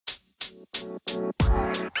All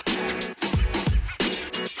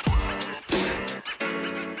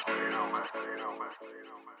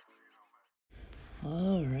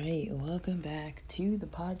right, welcome back to the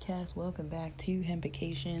podcast. Welcome back to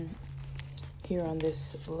Hempication here on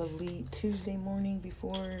this lovely Tuesday morning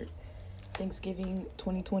before Thanksgiving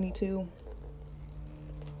 2022.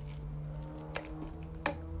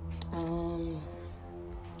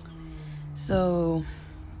 So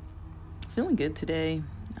feeling good today.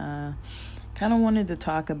 Kind of wanted to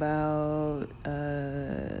talk about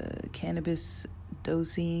cannabis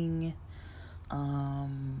dosing,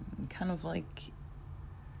 kind of like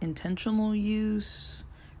intentional use,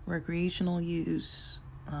 recreational use,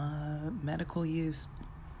 medical use,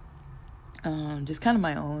 just kind of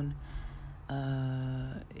my own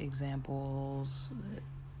examples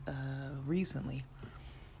recently.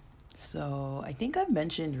 So I think I've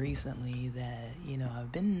mentioned recently that,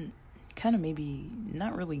 I've been kind of maybe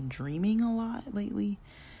not really dreaming a lot lately.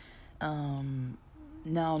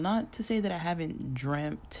 Now, not to say that I haven't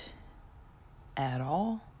dreamt at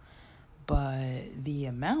all, but the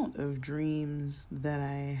amount of dreams that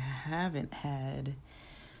I haven't had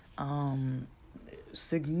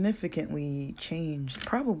significantly changed,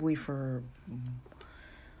 probably for,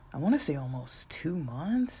 I want to say almost 2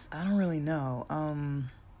 months. I don't really know.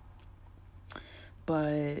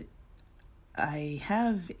 But I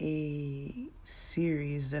have a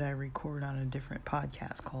series that I record on a different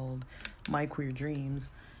podcast called My Queer Dreams.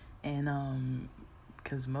 And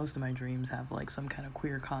because most of my dreams have like some kind of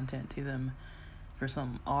queer content to them for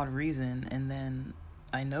some odd reason. And then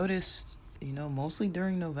I noticed, mostly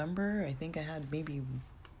during November, I think I had maybe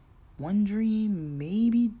one dream,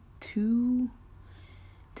 maybe two.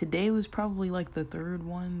 Today was probably like the third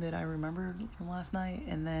one that I remembered from last night.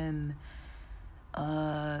 And then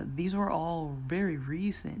these were all very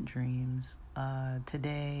recent dreams.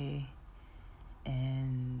 Today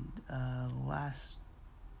and last,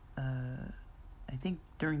 I think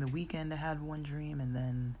during the weekend I had one dream, and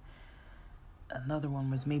then another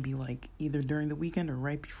one was maybe like either during the weekend or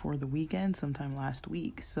right before the weekend, sometime last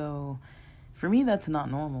week. So for me, that's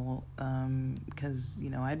not normal, because,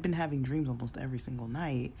 I'd been having dreams almost every single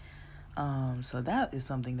night. So that is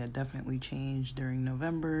something that definitely changed during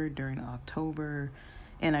November, during October,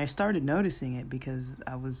 and I started noticing it because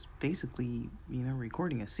I was basically,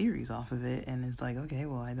 recording a series off of it, and it's like, okay,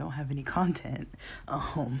 well, I don't have any content,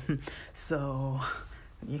 so,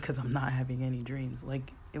 because I'm not having any dreams.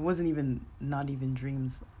 Like, it wasn't not even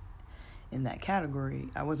dreams in that category.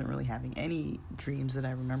 I wasn't really having any dreams that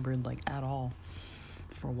I remembered, like, at all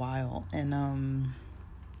for a while, and,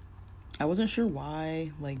 I wasn't sure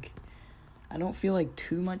why. Like, I don't feel like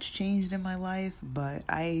too much changed in my life, but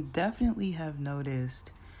I definitely have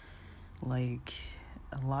noticed like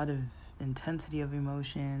a lot of intensity of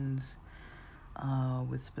emotions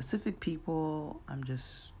with specific people. I'm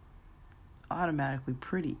just automatically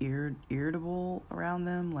pretty irritable around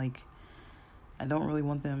them. Like, I don't really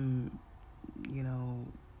want them,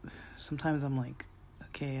 sometimes I'm like,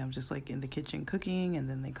 okay, I'm just like in the kitchen cooking, and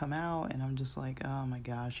then they come out and I'm just like, oh my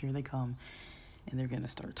gosh, here they come. And they're going to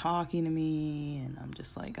start talking to me, and I'm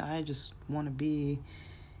just like, I just want to be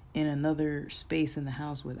in another space in the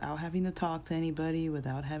house without having to talk to anybody,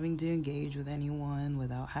 without having to engage with anyone,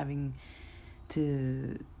 without having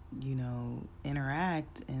to,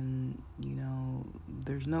 interact. And,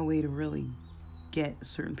 there's no way to really get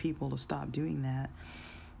certain people to stop doing that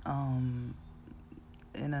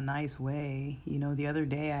in a nice way. The other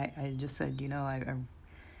day I just said,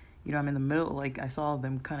 I'm in the middle, like, I saw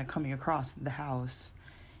them kind of coming across the house,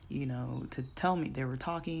 to tell me, they were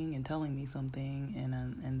talking and telling me something,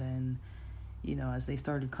 and then, as they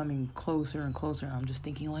started coming closer and closer, I'm just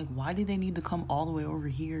thinking, like, why did they need to come all the way over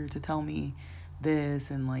here to tell me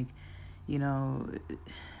this? And, like,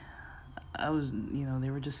 I was,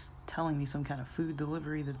 they were just telling me some kind of food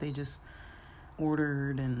delivery that they just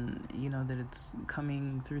ordered, and, that it's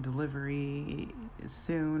coming through delivery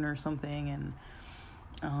soon or something, and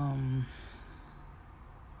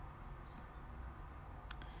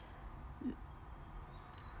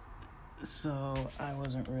so I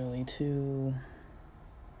wasn't really too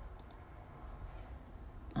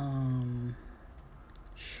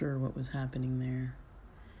sure what was happening there.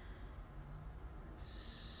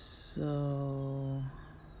 So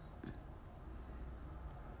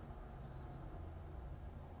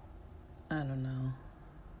I don't know.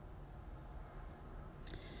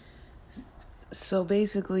 So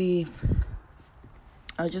basically,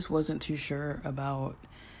 I just wasn't too sure about,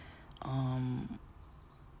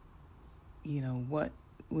 what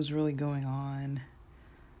was really going on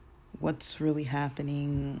what's really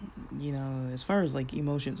happening, as far as like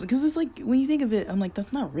emotions. Because it's like, when you think of it, I'm like,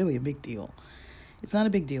 that's not really a big deal. It's not a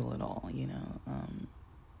big deal at all,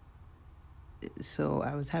 So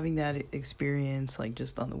I was having that experience like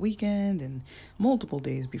just on the weekend and multiple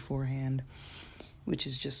days beforehand, which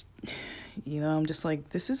is just, I'm just like,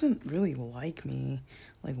 this isn't really like me.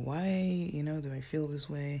 Like, why, do I feel this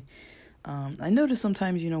way? I notice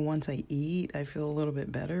sometimes, once I eat, I feel a little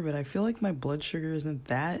bit better, but I feel like my blood sugar isn't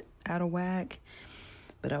that out of whack.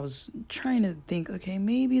 But I was trying to think, okay,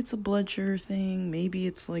 maybe it's a blood sugar thing. Maybe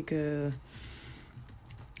it's like I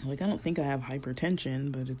don't think I have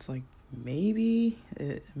hypertension, but it's like, maybe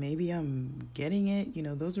I'm getting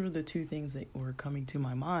it. Those were the two things that were coming to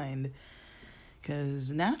my mind.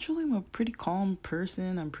 Because naturally, I'm a pretty calm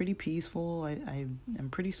person. I'm pretty peaceful. I'm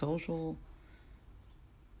pretty social.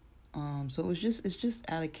 So it's just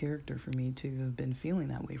out of character for me to have been feeling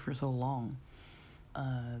that way for so long.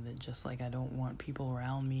 That just like I don't want people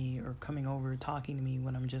around me or coming over talking to me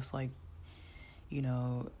when I'm just like,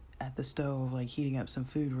 at the stove, like heating up some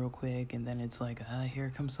food real quick, and then it's like,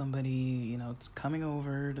 here comes somebody, it's coming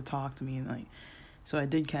over to talk to me, and like, so I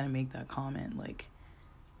did kind of make that comment, like,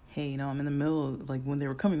 hey, I'm in the middle of, like, when they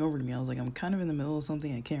were coming over to me, I was like, I'm kind of in the middle of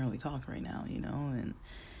something, I can't really talk right now, and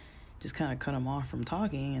just kind of cut them off from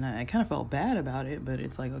talking, and I kind of felt bad about it, but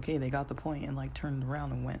it's like, okay, they got the point, and like turned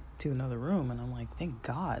around and went to another room, and I'm like, thank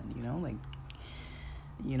God, like,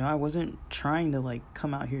 I wasn't trying to like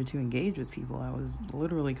come out here to engage with people. I was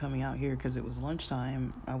literally coming out here because it was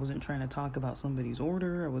lunchtime. I wasn't trying to talk about somebody's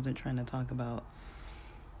order. I wasn't trying to talk about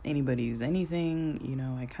anybody's anything.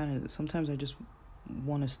 I kind of, sometimes I just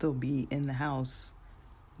want to still be in the house,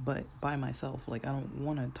 but by myself. Like, I don't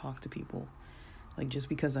want to talk to people. Like, just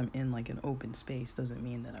because I'm in like an open space doesn't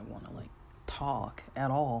mean that I want to like talk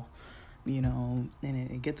at all, and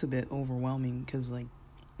it gets a bit overwhelming because like,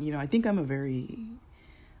 I think I'm a very,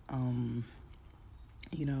 I'm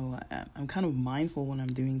kind of mindful when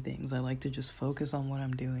I'm doing things. I like to just focus on what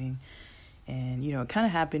I'm doing. And, it kind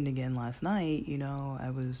of happened again last night.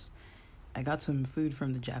 I got some food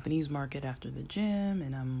from the Japanese market after the gym,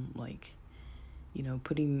 and I'm like,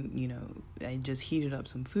 I just heated up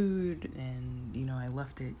some food, and, I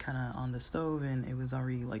left it kind of on the stove, and it was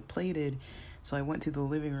already like plated. So I went to the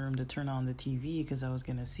living room to turn on the TV because I was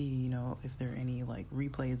going to see, if there are any like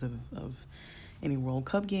replays of any World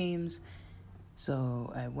Cup games.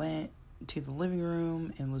 So I went to the living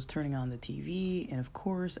room and was turning on the TV, and of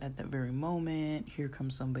course at that very moment, here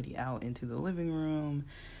comes somebody out into the living room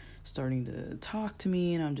starting to talk to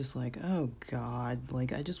me, and I'm just like, oh God,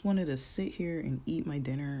 like I just wanted to sit here and eat my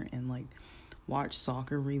dinner and like watch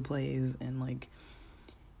soccer replays, and like,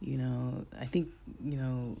 I think,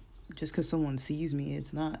 just because someone sees me,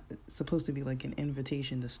 it's not supposed to be like an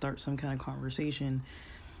invitation to start some kind of conversation.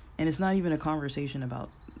 And it's not even a conversation about,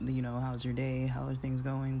 how's your day? How are things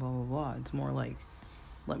going? Blah, blah, blah. It's more like,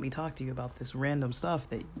 let me talk to you about this random stuff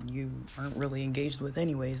that you aren't really engaged with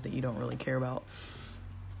anyways, that you don't really care about.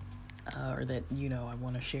 Or that, I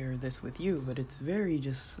want to share this with you. But it's very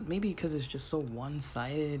just, maybe because it's just so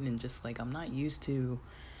one-sided, and just like I'm not used to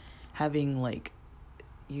having like,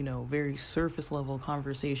 very surface level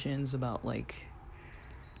conversations about like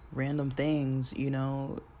random things,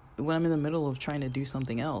 when I'm in the middle of trying to do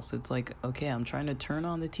something else. It's like, okay, I'm trying to turn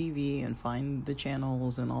on the TV and find the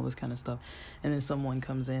channels and all this kind of stuff, and then someone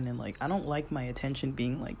comes in, and like, I don't like my attention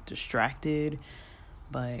being like distracted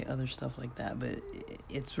by other stuff like that. But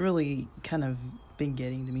it's really kind of been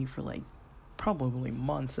getting to me for like probably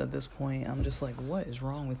months at this point. I'm just like, what is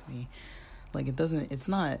wrong with me? Like, it's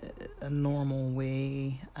not a normal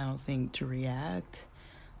way, I don't think, to react,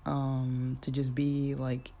 to just be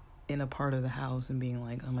like in a part of the house and being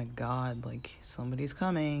like, oh my God, like somebody's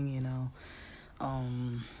coming,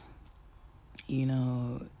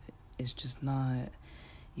 it's just not,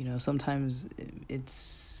 sometimes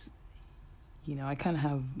it's, I kind of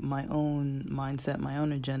have my own mindset, my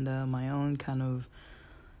own agenda, my own kind of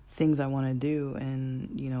things I want to do.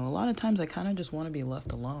 And, a lot of times I kind of just want to be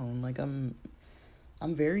left alone. Like I'm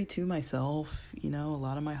very to myself, a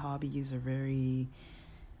lot of my hobbies are very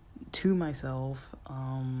to myself,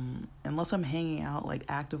 unless I'm hanging out, like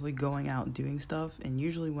actively going out and doing stuff. And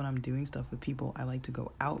usually when I'm doing stuff with people, I like to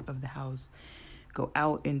go out of the house, go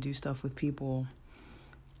out and do stuff with people.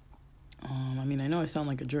 I know I sound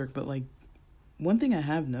like a jerk, but like one thing I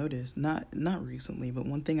have noticed, not recently, but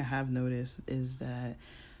one thing I have noticed is that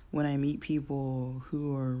when I meet people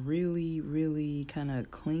who are really, really kind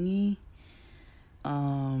of clingy,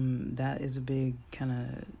 that is a big kind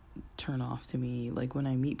of turn off to me. Like when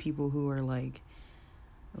I meet people who are like,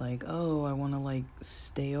 oh, I want to like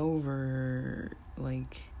stay over,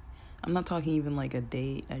 like I'm not talking even like a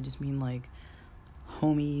date. I just mean like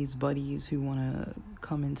homies, buddies who want to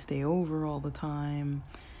come and stay over all the time,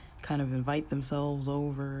 kind of invite themselves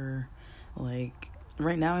over. Like,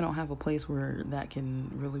 right now I don't have a place where that can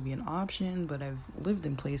really be an option, but I've lived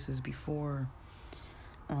in places before.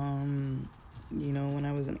 When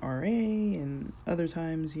I was an RA, and other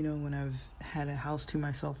times, when I've had a house to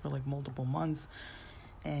myself for like multiple months,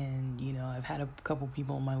 and, I've had a couple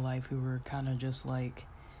people in my life who were kind of just like,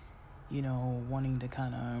 wanting to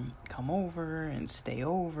kind of come over and stay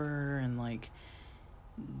over, and like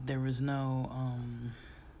there was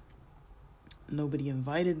nobody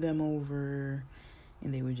invited them over,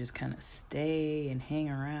 and they would just kind of stay and hang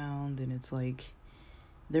around, and it's like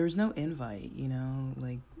there was no invite,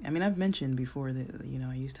 like, I mean, I've mentioned before that,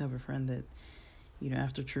 I used to have a friend that,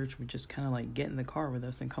 after church would just kind of like get in the car with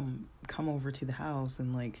us and come over to the house,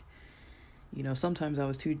 and like, sometimes I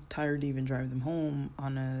was too tired to even drive them home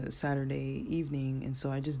on a Saturday evening, and so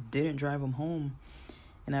I just didn't drive them home,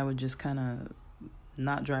 and I would just kind of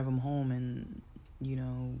not drive them home and,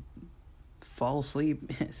 fall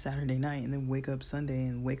asleep Saturday night, and then wake up Sunday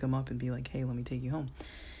and wake them up and be like, hey, let me take you home,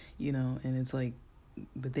 and it's like,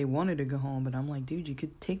 but they wanted to go home, but I'm like, dude, you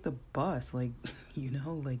could take the bus, like,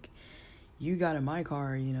 like, you got in my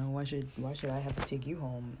car, why should I have to take you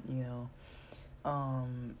home,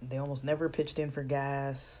 They almost never pitched in for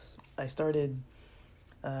gas. I started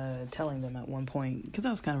telling them at one point, because I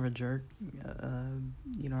was kind of a jerk,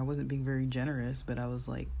 I wasn't being very generous, but I was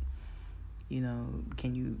like,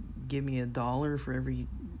 can you give me $1 for every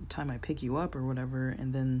time I pick you up or whatever?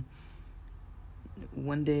 And then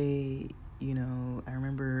one day, I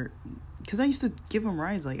remember, because I used to give them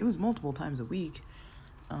rides, like, it was multiple times a week,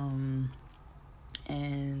 and,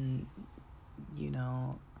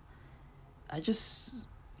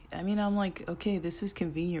 I'm like, okay, this is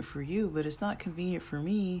convenient for you, but it's not convenient for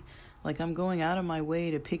me. Like, I'm going out of my way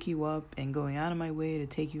to pick you up and going out of my way to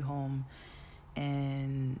take you home,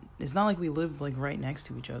 and it's not like we lived, like, right next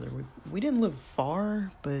to each other. We didn't live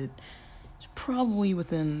far, but it's probably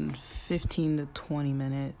within 15 to 20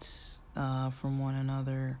 minutes from one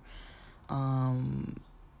another,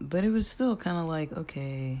 but it was still kind of like,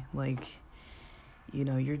 okay, like,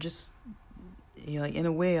 you're just, like, in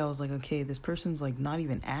a way I was like, okay, this person's like not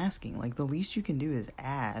even asking, like, the least you can do is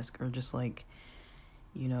ask, or just like,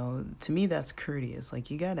 to me that's courteous,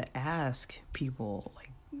 like, you gotta ask people,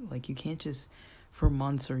 like you can't just for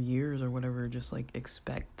months or years or whatever just like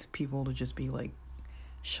expect people to just be like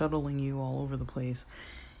shuttling you all over the place.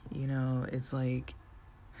 It's like,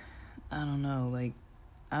 I don't know, like,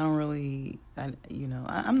 I don't really,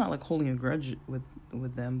 I'm not like holding a grudge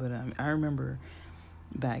with them, but I remember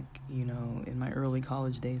back, in my early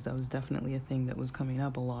college days, that was definitely a thing that was coming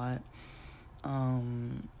up a lot,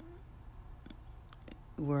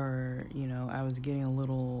 where, I was getting a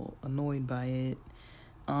little annoyed by it,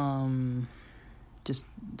 just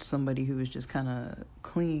somebody who was just kind of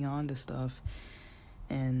clinging on to stuff,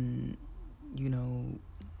 and,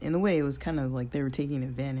 in a way, it was kind of like they were taking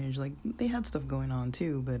advantage. Like, they had stuff going on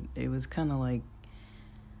too, but it was kind of like,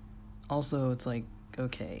 also, it's like,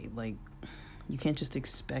 okay, like, you can't just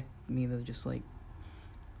expect me to just, like,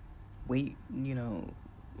 wait,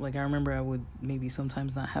 like, I remember I would maybe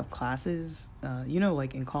sometimes not have classes,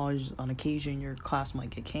 like, in college, on occasion, your class might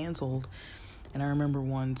get canceled, and I remember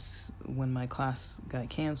once when my class got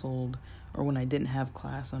canceled, or when I didn't have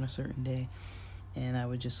class on a certain day, and I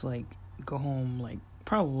would just, like, go home, like,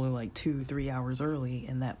 probably like 2-3 hours early,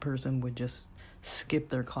 and that person would just skip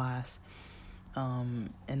their class and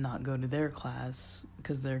not go to their class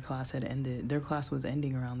because their class had ended. Their class was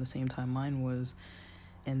ending around the same time mine was,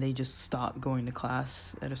 and they just stopped going to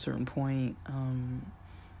class at a certain point.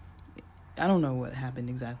 I don't know what happened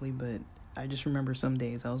exactly, but I just remember some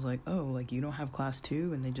days I was like, oh, like, you don't have class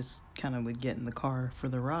too? And they just kind of would get in the car for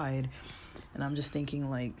the ride, and I'm just thinking,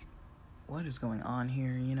 like, what is going on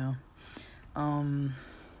here,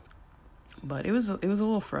 but it was a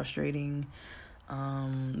little frustrating,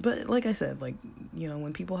 but like I said, like,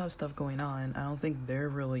 when people have stuff going on, I don't think they're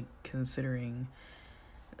really considering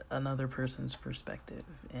another person's perspective,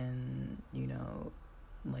 and,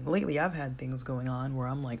 like, lately I've had things going on where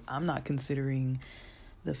I'm like, I'm not considering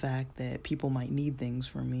the fact that people might need things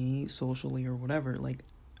from me socially or whatever. Like,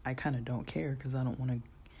 I kind of don't care because I don't want to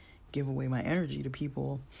give away my energy to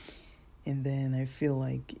people, and then I feel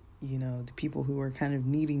like, the people who are kind of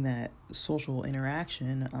needing that social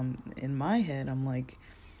interaction, in my head, I'm like,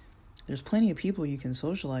 there's plenty of people you can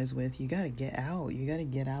socialize with. You got to get out. You got to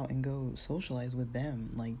get out and go socialize with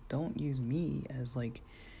them. Like, don't use me as, like,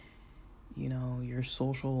 your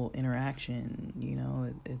social interaction.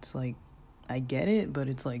 It's like, I get it, but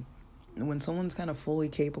it's like, when someone's kind of fully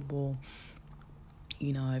capable,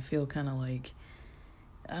 I feel kind of like,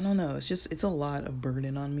 I don't know, it's a lot of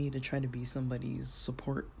burden on me to try to be somebody's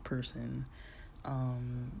support person.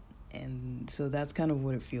 And so that's kind of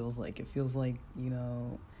what it feels like. It feels like,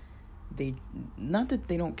 they, not that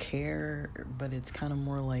they don't care, but it's kind of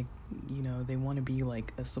more like, they want to be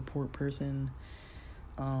like a support person.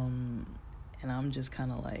 And I'm just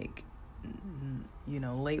kind of like,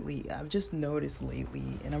 lately, I've just noticed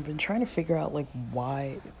lately, and I've been trying to figure out like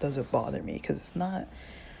why does it bother me, because it's not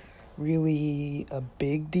really a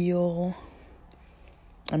big deal.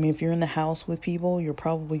 I mean, if you're in the house with people, you're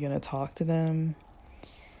probably going to talk to them.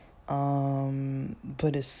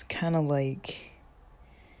 But it's kind of like,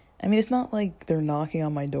 I mean, it's not like they're knocking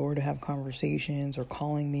on my door to have conversations or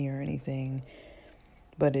calling me or anything.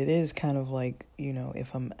 But it is kind of like,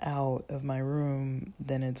 if I'm out of my room,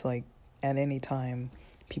 then it's like at any time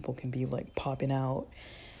people can be like popping out,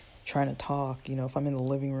 trying to talk. If I'm in the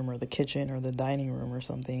living room or the kitchen or the dining room or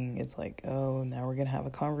something, it's like, oh, now we're going to have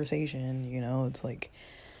a conversation. It's like,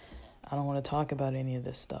 I don't want to talk about any of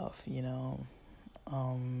this stuff,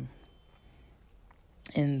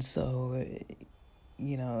 and so,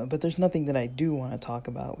 but there's nothing that I do want to talk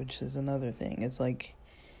about, which is another thing. It's like,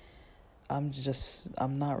 I'm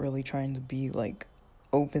not really trying to be like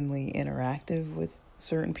openly interactive with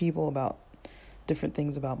certain people about different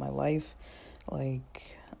things about my life.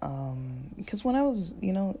 Like, because when I was,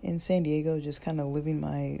 in San Diego, just kind of living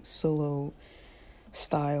my solo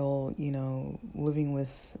style, living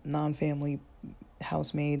with non-family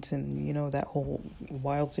housemates and, that whole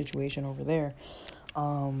wild situation over there.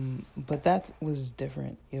 But that was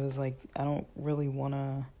different. It was like, I don't really want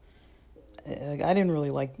to, like, I didn't really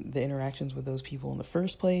like the interactions with those people in the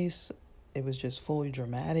first place. It was just fully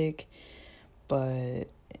dramatic. But,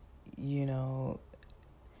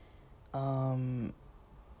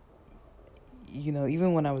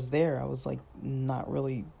 even when I was there, I was like not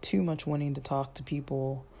really too much wanting to talk to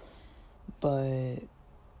people. But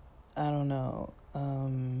I don't know.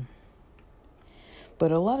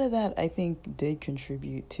 But a lot of that, I think, did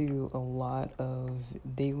contribute to a lot of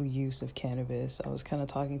daily use of cannabis. I was kind of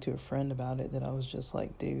talking to a friend about it, that I was just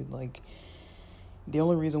like, dude, like, the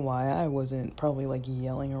only reason why I wasn't probably like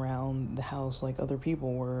yelling around the house like other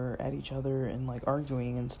people were at each other and like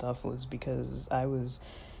arguing and stuff was because I was,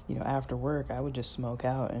 after work, I would just smoke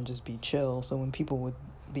out and just be chill. So when people would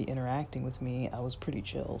be interacting with me, I was pretty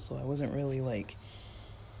chill. So I wasn't really like,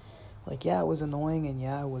 yeah, it was annoying and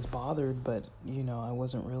yeah, I was bothered, but, I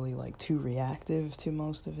wasn't really like too reactive to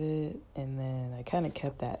most of it. And then I kind of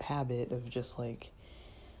kept that habit of just like,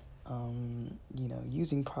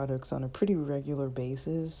 using products on a pretty regular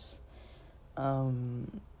basis. I'd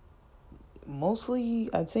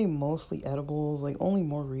say mostly edibles. Like, only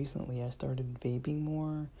more recently I started vaping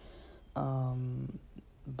more.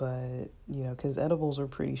 But, because edibles are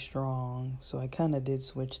pretty strong, so I kind of did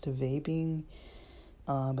switch to vaping.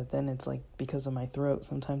 But then it's like, because of my throat,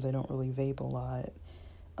 sometimes I don't really vape a lot.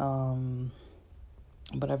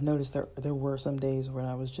 But I've noticed there were some days when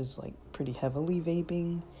I was just like pretty heavily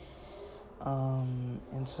vaping.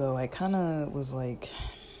 And so I kind of was like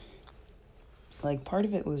part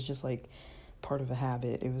of it was just like part of a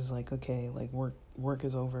habit. It was like, okay, like work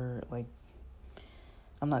is over. Like,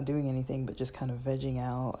 I'm not doing anything but just kind of vegging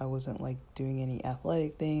out. I wasn't like doing any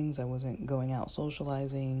athletic things. I wasn't going out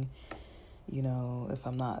socializing. If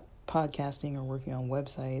I'm not podcasting or working on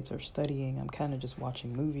websites or studying, I'm kind of just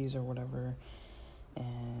watching movies or whatever.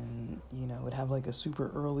 And, would have like a super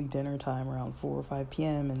early dinner time around 4 or 5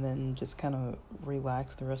 p.m. and then just kind of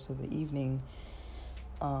relax the rest of the evening.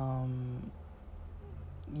 Because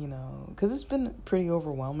it's been pretty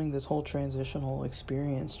overwhelming, this whole transitional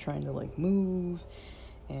experience, trying to like move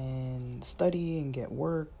and study and get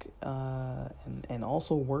work, and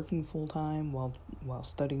also working full time while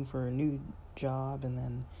studying for a new job, and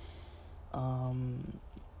then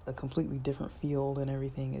a completely different field and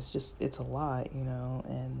everything. It's a lot,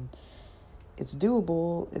 and it's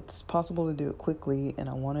doable. It's possible to do it quickly, and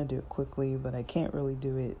I want to do it quickly, but I can't really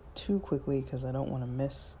do it too quickly because I don't want to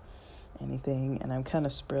miss anything, and I'm kind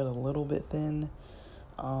of spread a little bit thin.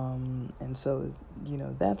 And so,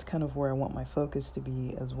 that's kind of where I want my focus to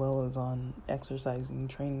be, as well as on exercising,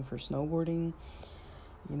 training for snowboarding.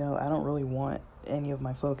 I don't really want any of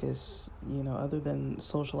my focus, other than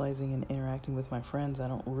socializing and interacting with my friends. I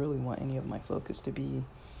don't really want any of my focus to be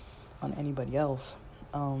on anybody else.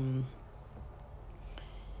 And,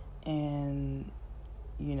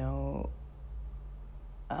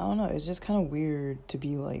 I don't know, it's just kind of weird to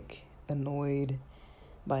be like annoyed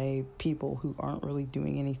by people who aren't really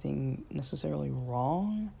doing anything necessarily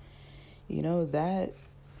wrong. That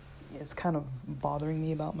is kind of bothering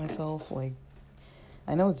me about myself. Like,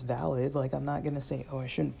 I know it's valid. Like, I'm not gonna say, oh, I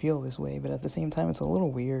shouldn't feel this way, but at the same time, it's a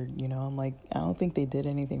little weird, you know? I'm like, I don't think they did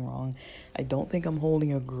anything wrong. I don't think I'm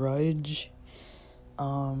holding a grudge.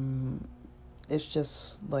 It's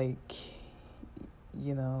just like,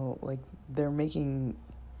 you know, like, they're making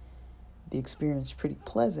the experience pretty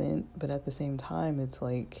pleasant, but at the same time, it's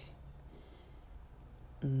like,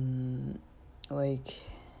 like,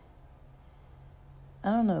 I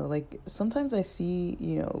don't know, like, sometimes I see,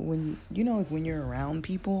 you know, like, when you're around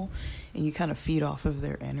people and you kind of feed off of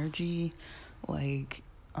their energy, like,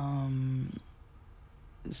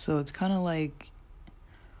 so it's kind of like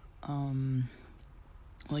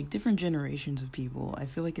different generations of people. I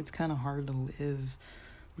feel like it's kind of hard to live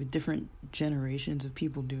with different generations of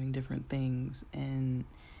people doing different things. And,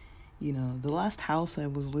 you know, the last house I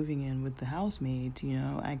was living in with the housemates, you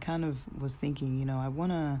know, I kind of was thinking, you know, I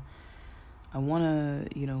want to,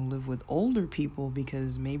 you know, live with older people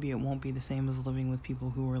because maybe it won't be the same as living with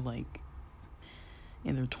people who are like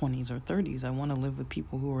in their 20s or 30s. I want to live with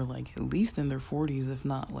people who are like at least in their 40s, if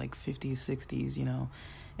not like 50s, 60s, you know.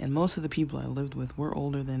 And most of the people I lived with were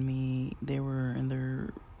older than me. They were in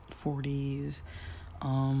their 40s,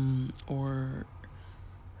 or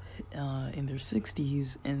in their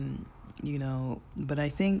 60s, and, you know, but I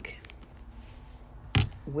think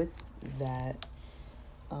with that,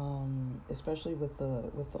 especially with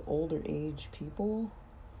the older age people,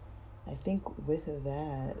 I think with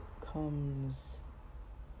that comes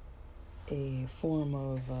a form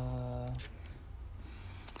of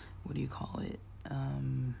what do you call it?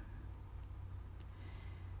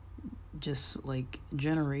 Just like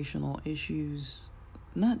generational issues,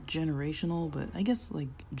 not generational, but I guess like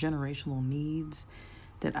generational needs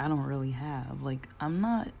that I don't really have. Like,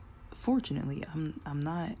 fortunately, I'm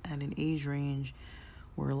not at an age range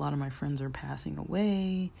where a lot of my friends are passing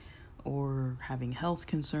away or having health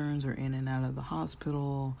concerns or in and out of the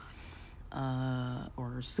hospital,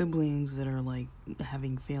 or siblings that are like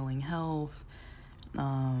having failing health.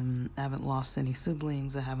 I haven't lost any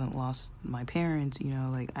siblings. I haven't lost my parents, you know,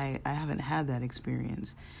 like I haven't had that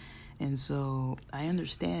experience. And so I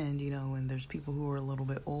understand, you know, when there's people who are a little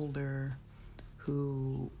bit older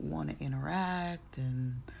who want to interact,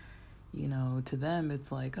 and, you know, to them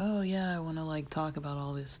it's like, oh yeah, I want to like talk about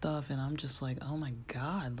all this stuff. And I'm just like, oh my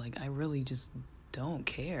God, like I really just don't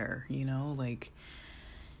care, you know, like,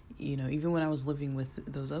 you know, even when I was living with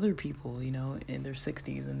those other people, you know, in their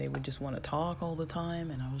 60s, and they would just want to talk all the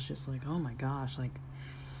time, and I was just like, oh my gosh, like,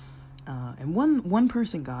 and one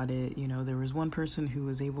person got it, you know, there was one person who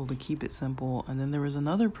was able to keep it simple, and then there was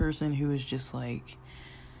another person who was just like,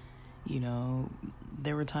 you know,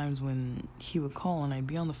 there were times when he would call and I'd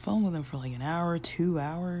be on the phone with him for like an hour, 2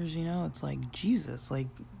 hours, you know, it's like, Jesus, like,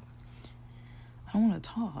 I don't want to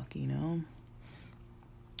talk, you know.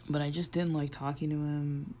 But I just didn't like talking to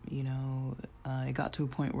him, you know. It got to a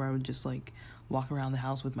point where I would just like walk around the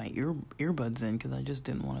house with my earbuds in because I just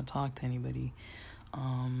didn't want to talk to anybody.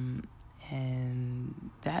 And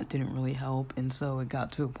that didn't really help. And so it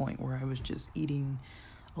got to a point where I was just eating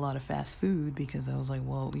a lot of fast food because I was like,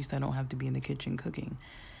 well, at least I don't have to be in the kitchen cooking.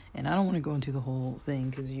 And I don't want to go into the whole thing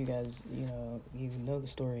because you guys, you know the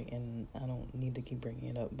story, and I don't need to keep bringing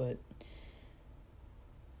it up. But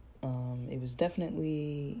it was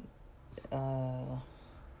definitely a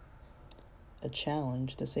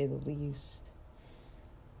challenge, to say the least.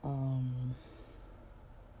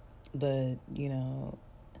 But you know,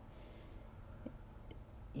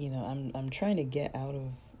 I'm trying to get out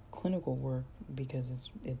of clinical work because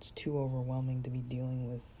it's too overwhelming to be dealing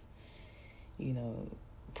with, you know,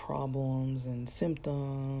 problems and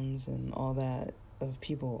symptoms and all that of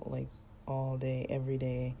people like all day, every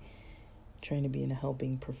day, trying to be in a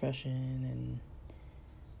helping profession,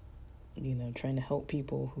 and, you know, trying to help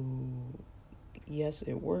people who, yes,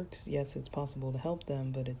 it works, yes, it's possible to help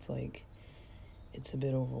them, but it's like, it's a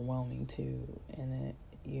bit overwhelming too. And it,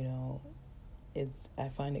 you know, I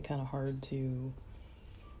find it kind of hard to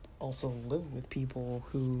also live with people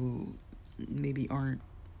who maybe aren't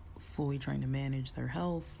fully trying to manage their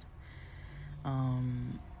health,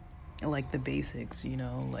 like the basics, you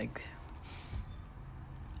know, like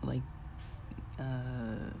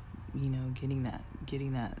you know, getting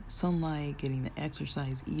that sunlight, getting the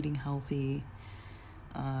exercise, eating healthy.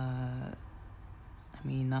 I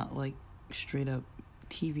mean, not like straight up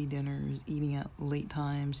TV dinners, eating at late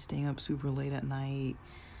times, staying up super late at night,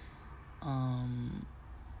 and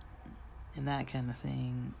that kind of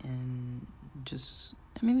thing. And just,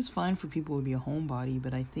 I mean, it's fine for people to be a homebody,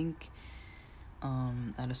 but I think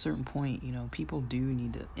at a certain point, you know, people do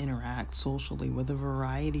need to interact socially with a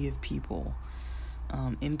variety of people.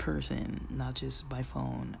 in person, not just by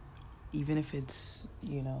phone. Even if it's,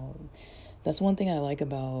 that's one thing I like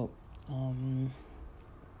about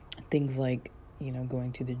things like,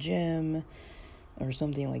 going to the gym or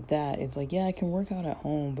something like that. It's like, yeah, I can work out at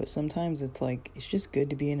home, but sometimes it's like, it's just good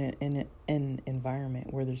to be in an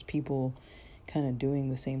environment where there's people kind of doing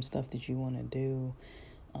the same stuff that you want to do.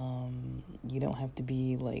 You don't have to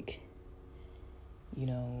be like,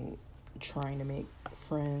 trying to make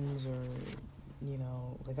friends or,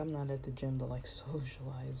 like I'm not at the gym to like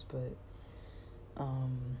socialize, but,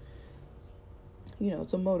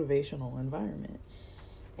 it's a motivational environment.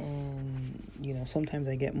 And, sometimes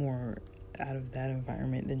I get more out of that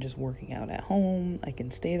environment than just working out at home. I can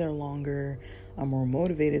stay there longer. I'm more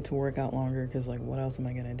motivated to work out longer because, like, what else am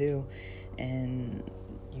I going to do? And,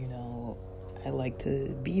 I like to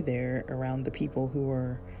be there around the people who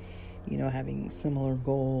are, having similar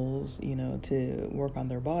goals, to work on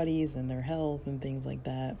their bodies and their health and things like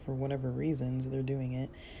that for whatever reasons they're doing it.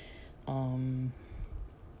 And,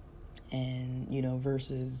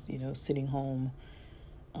 versus, sitting home.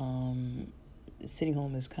 Sitting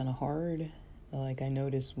home is kind of hard. Like, I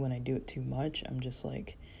notice when I do it too much, I'm just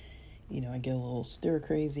like, I get a little stir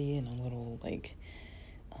crazy and a little like,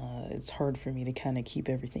 it's hard for me to kind of keep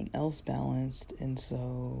everything else balanced. And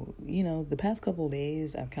so, the past couple of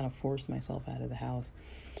days, I've kind of forced myself out of the house.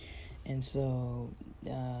 And so,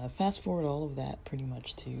 fast forward all of that pretty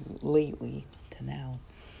much to lately, to now.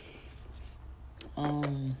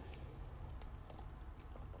 I'm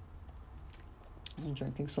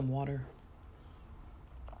drinking some water.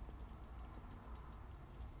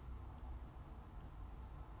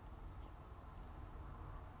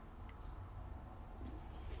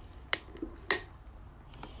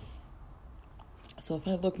 So if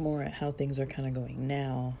I look more at how things are kind of going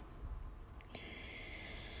now,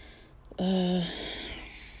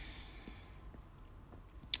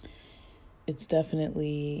 it's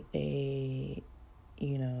definitely a,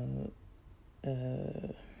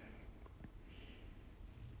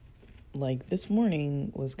 like this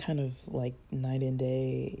morning was kind of like night and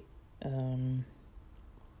day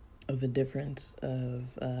of a difference of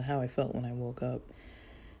how I felt when I woke up.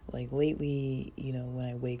 Like lately, when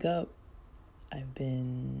I wake up, I've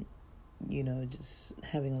been, just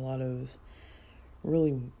having a lot of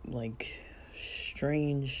really like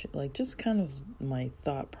strange, like just kind of my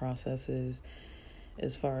thought processes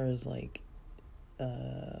as far as like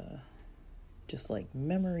just like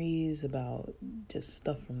memories about just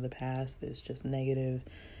stuff from the past that's just negative,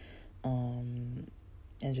 and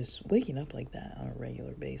just waking up like that on a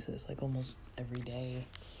regular basis, like almost every day.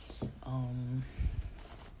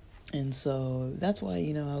 And so that's why,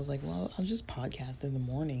 I was like, well, I'll just podcast in the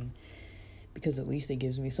morning because at least it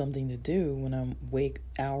gives me something to do when I'm awake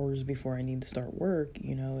hours before I need to start work.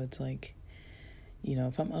 It's like,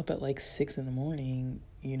 if I'm up at like 6 in the morning,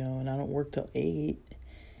 and I don't work till 8,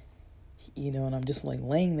 and I'm just like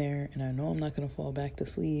laying there and I know I'm not going to fall back to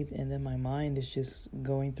sleep. And then my mind is just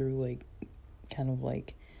going through like kind of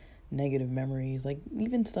like negative memories, like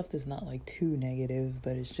even stuff that's not like too negative,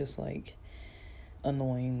 but it's just like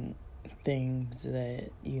annoying things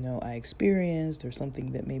that I experienced, or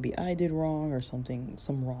something that maybe I did wrong, or some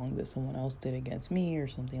wrong that someone else did against me, or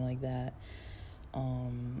something like that.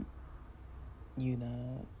 I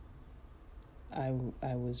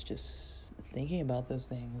was just thinking about those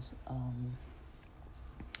things,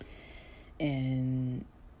 and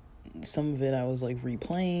some of it I was like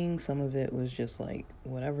replaying, some of it was just like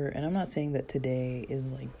whatever. And I'm not saying that today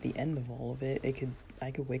is like the end of all of it.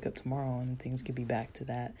 I could wake up tomorrow and things could be back to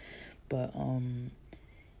that. But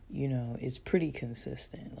it's pretty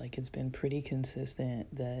consistent. Like it's been pretty consistent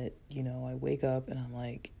that, I wake up and I'm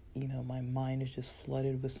like, my mind is just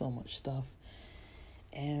flooded with so much stuff.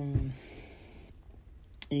 And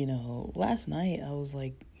last night I was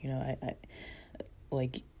like, I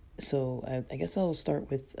like, so I guess I'll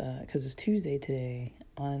start with, because it's Tuesday today.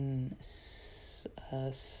 On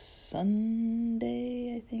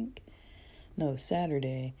Sunday, I think. No,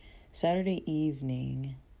 Saturday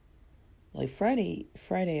evening. Like Friday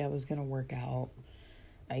I was going to work out.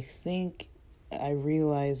 I think I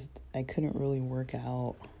realized I couldn't really work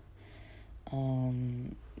out.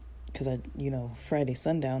 Because Friday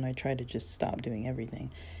sundown, I tried to just stop doing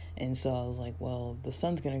everything. And so I was like, well, the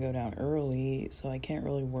sun's going to go down early, so I can't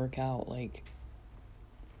really work out, like,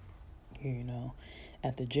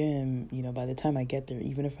 at the gym. By the time I get there,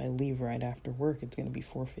 even if I leave right after work, it's going to be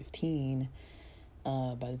 4:15.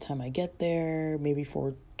 By the time I get there, maybe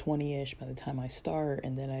 4:20-ish by the time I start,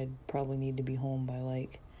 and then I'd probably need to be home by,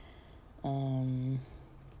 like,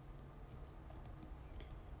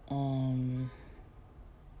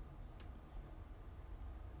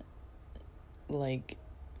 like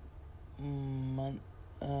I'll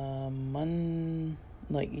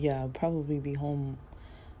probably be home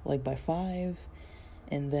like by 5.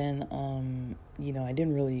 And then I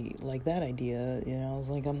didn't really like that idea. I was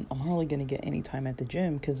like, I'm hardly gonna get any time at the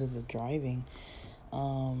gym because of the driving.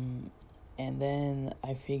 And then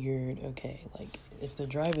I figured, okay, like if the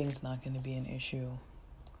driving's not gonna be an issue,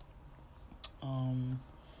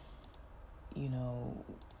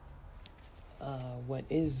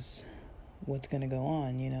 what's gonna go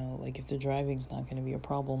on, like if the driving's not gonna be a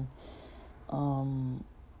problem.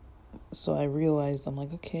 So I realized, I'm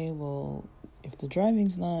like, okay, well, if the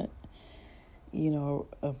driving's not,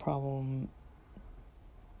 a problem,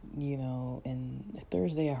 and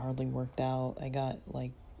Thursday I hardly worked out. I got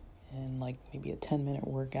maybe a 10-minute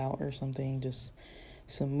workout or something, just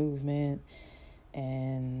some movement.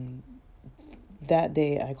 And that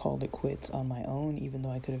day I called it quits on my own, even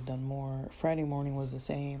though I could have done more. Friday morning was the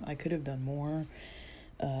same. I could have done more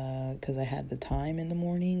because I had the time in the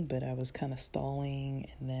morning, but I was kind of stalling,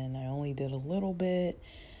 and then I only did a little bit.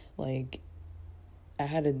 Like, I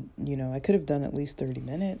could have done at least 30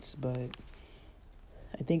 minutes, but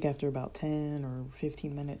I think after about 10 or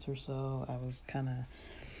 15 minutes or so, I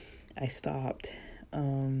stopped.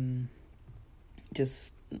 I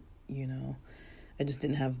just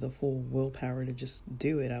didn't have the full willpower to just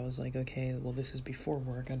do it. I was like, okay, well, this is before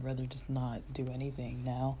work. I'd rather just not do anything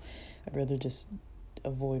now. I'd rather just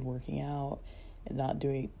avoid working out and not do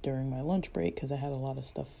it during my lunch break because I had a lot of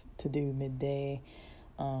stuff to do midday.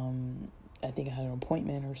 I think I had an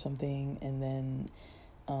appointment or something, and then,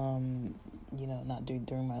 not do it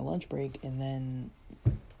during my lunch break. And then,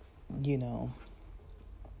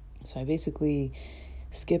 so I basically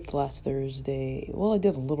skipped last Thursday. Well, I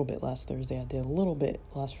did a little bit last Thursday. I did a little bit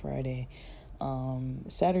last Friday.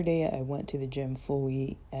 Saturday, I went to the gym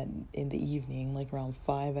fully in the evening, like around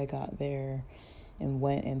 5 I got there and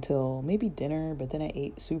went until maybe dinner, but then I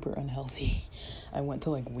ate super unhealthy. I went to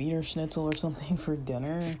like Wiener Schnitzel or something for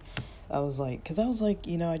dinner. I was like, I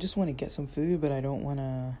just want to get some food, but I don't want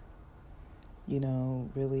to,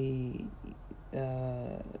 really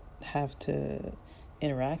have to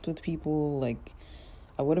interact with people. Like,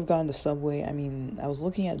 I would have gone to Subway. I mean, I was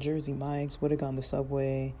looking at Jersey Mike's, would have gone to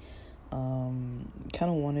Subway. Kind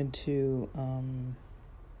of wanted to,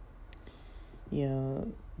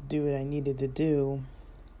 do what I needed to do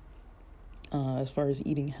as far as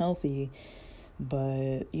eating healthy.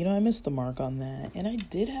 But, I missed the mark on that. And I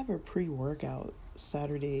did have a pre-workout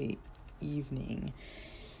Saturday evening.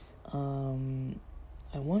 I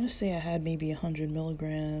want to say I had maybe 100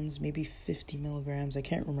 milligrams, maybe 50 milligrams. I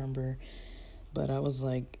can't remember. But I was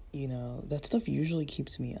like, that stuff usually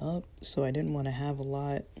keeps me up. So I didn't want to have a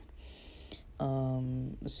lot.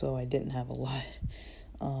 So I didn't have a lot.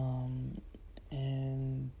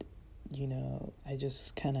 And, I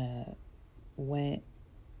just kind of went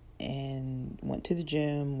to the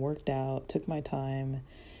gym, worked out, took my time,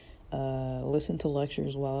 listened to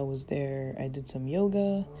lectures while I was there. I did some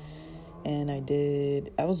yoga, and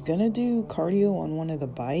I was gonna do cardio on one of the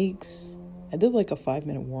bikes. I did like a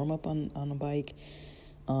 5-minute warm-up on a bike,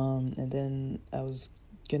 and then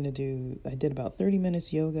I did about 30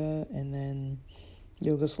 minutes yoga, and then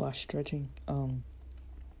yoga / stretching, and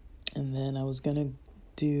then I was gonna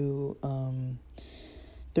do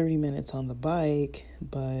 30 minutes on the bike,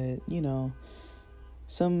 but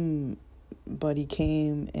somebody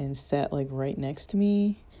came and sat like right next to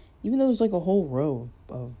me, even though there's like a whole row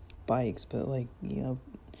of bikes, but like, I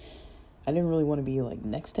didn't really want to be like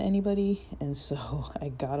next to anybody, and so I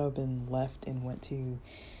got up and left and went to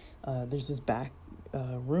there's this back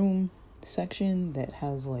room section that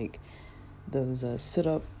has like those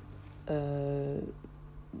sit-up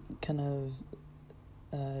kind of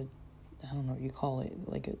I don't know what you call it,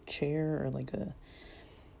 like a chair or like a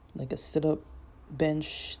sit-up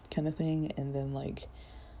bench kind of thing, and then like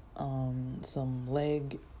some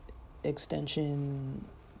leg extension.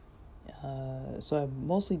 So I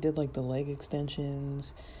mostly did like the leg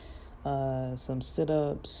extensions, some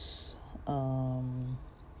sit-ups, and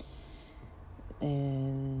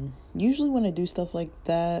usually when I do stuff like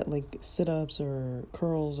that, like sit-ups or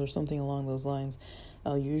curls or something along those lines,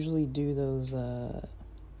 I'll usually do those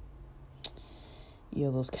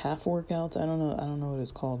those calf workouts. I don't know what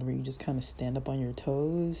it's called, where you just kind of stand up on your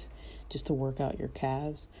toes just to work out your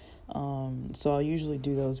calves. So I'll usually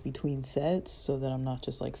do those between sets so that I'm not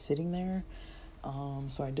just like sitting there.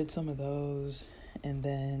 So I did some of those, and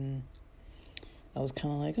then I was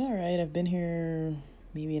kind of like, all right, I've been here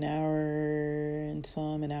maybe an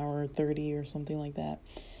hour 30 or something like that.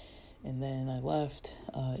 And then I left.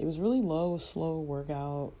 It was really slow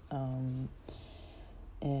workout.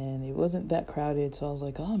 and it wasn't that crowded, so I was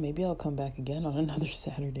like, oh, maybe I'll come back again on another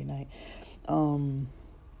Saturday night.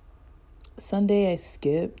 Sunday I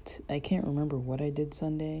skipped. I can't remember what I did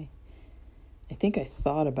Sunday. I think I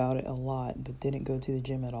thought about it a lot, but didn't go to the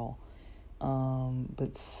gym at all.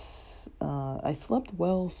 But I slept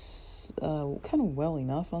well, kind of well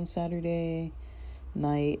enough on Saturday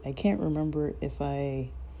night. I can't remember if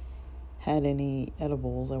I had any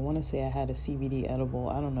edibles. I want to say I had a CBD edible.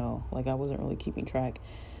 I don't know. Like, I wasn't really keeping track.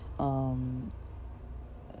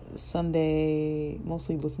 Sunday,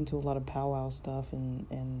 mostly listened to a lot of powwow stuff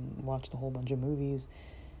and watched a whole bunch of movies.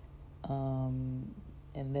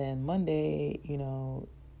 And then Monday,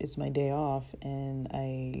 it's my day off, and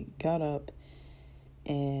I got up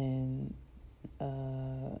and,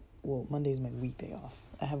 Monday's my weekday off.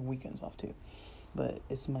 I have weekends off too, but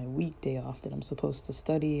it's my weekday off that I'm supposed to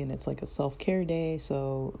study, and it's like a self-care day.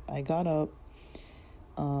 So I got up,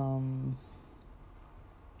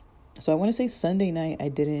 so I want to say Sunday night I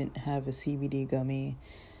didn't have a CBD gummy.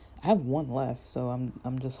 I have one left, so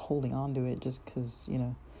I'm just holding on to it just because,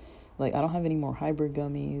 like, I don't have any more hybrid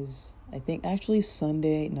gummies. I think actually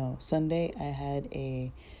Sunday I had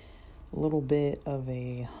a little bit of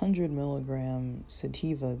 100 milligram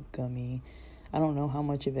sativa gummy. I don't know how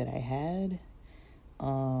much of it I had.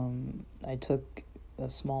 I took a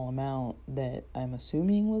small amount that I'm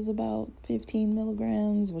assuming was about 15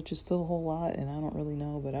 milligrams, which is still a whole lot, and I don't really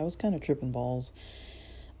know, but I was kind of tripping balls.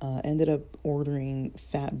 Ended up ordering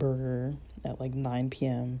Fat Burger at like 9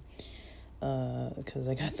 p.m. Because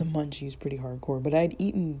I got the munchies pretty hardcore, but I'd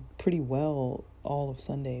eaten pretty well all of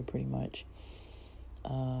Sunday pretty much.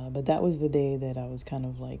 But that was the day that I was kind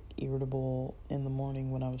of like irritable in the morning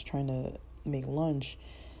when I was trying to make lunch.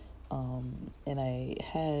 And I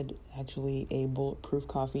had actually a bulletproof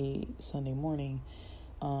coffee Sunday morning,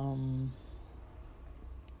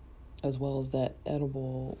 as well as that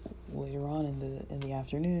edible later on in the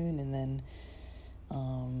afternoon, and then,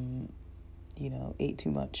 ate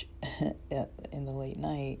too much in the late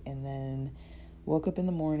night, and then woke up in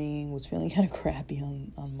the morning, was feeling kind of crappy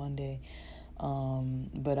on Monday.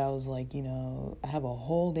 But I was like, I have a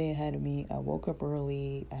whole day ahead of me. I woke up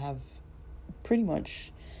early. I have pretty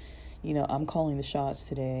much, I'm calling the shots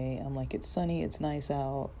today. I'm like, it's sunny, it's nice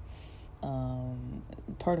out.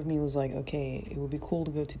 Part of me was like, okay, it would be cool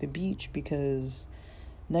to go to the beach because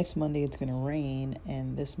next Monday it's gonna rain,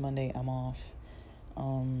 and this Monday I'm off.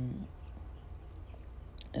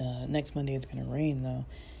 Next Monday it's gonna rain though,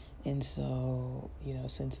 and so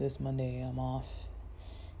since this Monday I'm off,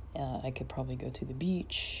 I could probably go to the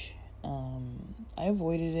beach. I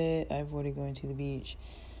avoided it. I avoided going to the beach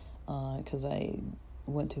because I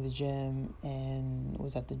went to the gym and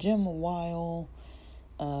was at the gym a while.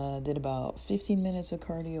 Did about 15 minutes of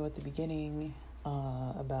cardio at the beginning,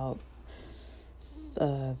 about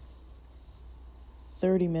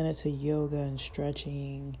 30 minutes of yoga and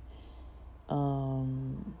stretching,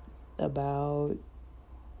 about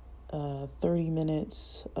 30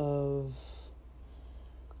 minutes of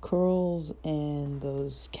curls and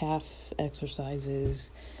those calf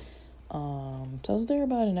exercises. So I was there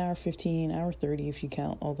about an hour 15, hour 30 if you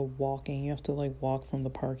count all the walking. You have to like walk from the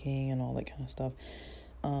parking and all that kind of stuff.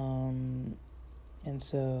 And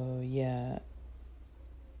so, yeah,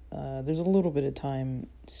 there's a little bit of time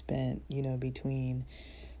spent, between,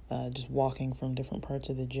 just walking from different parts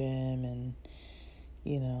of the gym and,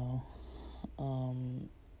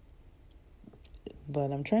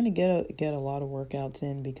 but I'm trying to get a lot of workouts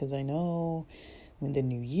in because I know when the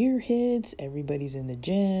new year hits, everybody's in the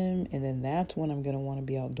gym, and then that's when I'm going to want to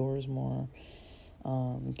be outdoors more.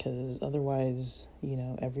 Because otherwise,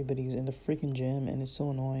 everybody's in the freaking gym and it's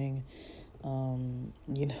so annoying.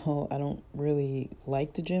 I don't really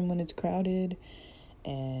like the gym when it's crowded,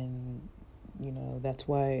 and, that's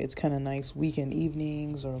why it's kind of nice weekend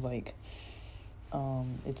evenings, or like,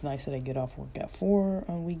 it's nice that I get off work at 4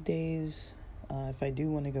 on weekdays. If I do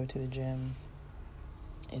want to go to the gym,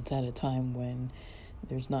 it's at a time when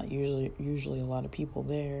there's not usually a lot of people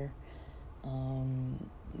there.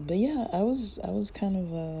 But yeah, I was kind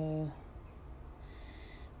of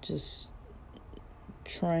just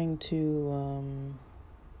trying to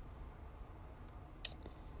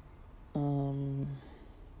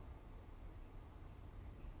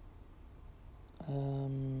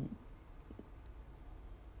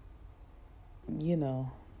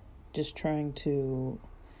just trying to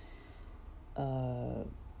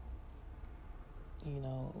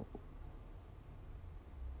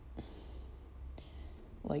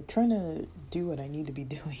like trying to do what I need to be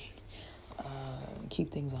doing,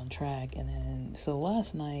 keep things on track. And then, so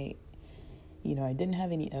last night, I didn't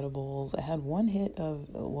have any edibles. I had one hit of,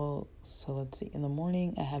 so let's see. In the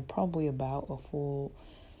morning, I had probably about a full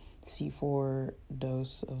C4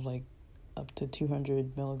 dose of like up to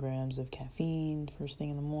 200 milligrams of caffeine first thing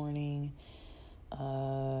in the morning.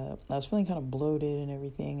 I was feeling kind of bloated and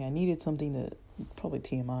everything. I needed something to, probably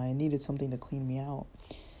TMI, I needed something to clean me out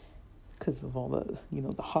because of all the,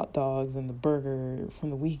 the hot dogs and the burger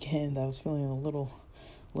from the weekend. I was feeling a little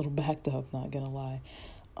backed up, not gonna lie.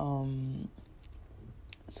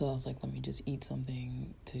 So I was like, let me just eat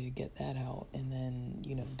something to get that out. And then,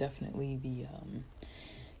 definitely the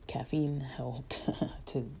caffeine helped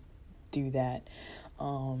to do that.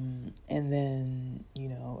 And then,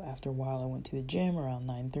 after a while I went to the gym around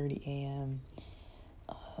 9:30 a.m.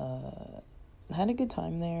 Had a good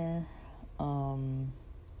time there.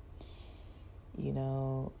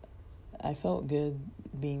 I felt good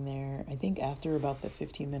being there. I think after about the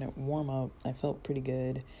 15-minute warm-up, I felt pretty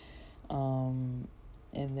good.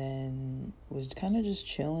 And then was kind of just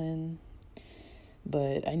chilling.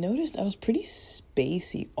 But I noticed I was pretty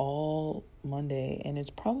spacey all Monday, and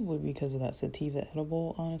it's probably because of that sativa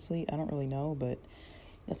edible, honestly. I don't really know, but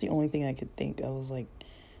that's the only thing I could think. I was like,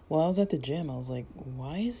 while I was at the gym, I was like,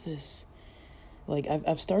 why is this? Like,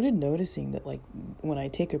 I've started noticing that, like, when I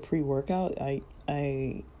take a pre-workout, I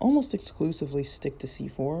almost exclusively stick to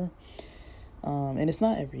C4. And it's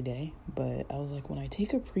not every day, but I was like, when I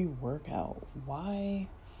take a pre-workout, why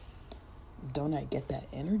don't I get that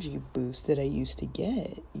energy boost that I used to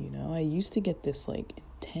get? I used to get this like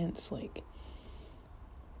intense like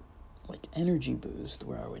energy boost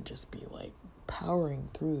where I would just be like powering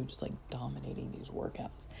through, just like dominating these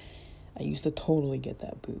workouts. I used to totally get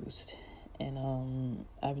that boost. And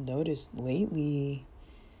I've noticed lately,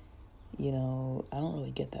 I don't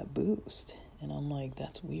really get that boost. And I'm like,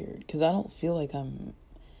 that's weird, because I don't feel like I'm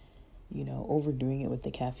overdoing it with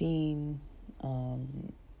the caffeine.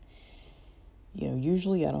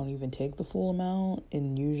 Usually I don't even take the full amount,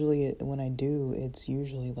 and usually when I do, it's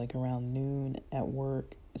usually like around noon at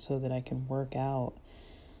work so that I can work out.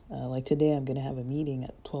 Like today I'm going to have a meeting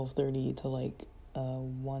at 12:30 to like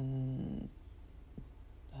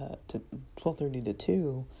 12:30 to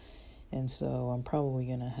 2, and so I'm probably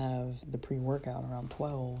going to have the pre-workout around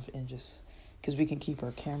 12, and just because we can keep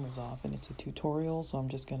our cameras off and it's a tutorial, so I'm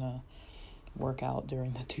just going to work out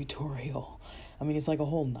during the tutorial. I mean, it's like a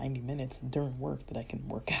whole 90 minutes during work that I can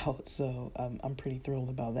work out, so I'm pretty thrilled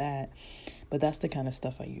about that. But that's the kind of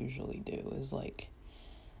stuff I usually do, is like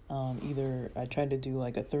either I try to do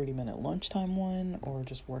like a 30-minute lunchtime one, or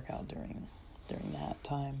just work out during that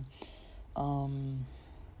time.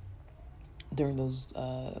 During those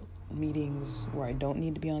meetings where I don't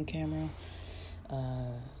need to be on camera.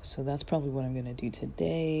 So that's probably what I'm going to do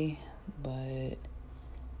today. But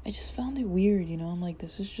I just found it weird, I'm like,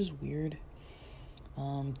 this is just weird.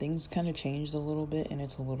 Things kind of changed a little bit, and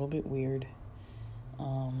it's a little bit weird.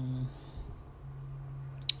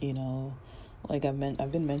 Like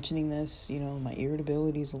I've been mentioning this, my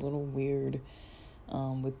irritability is a little weird,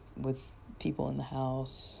 with people in the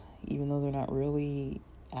house, even though they're not really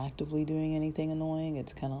actively doing anything annoying.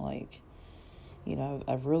 It's kind of like,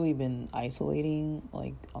 I've really been isolating,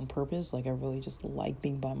 like, on purpose. Like, I really just like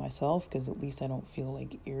being by myself, because at least I don't feel,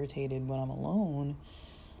 like, irritated when I'm alone.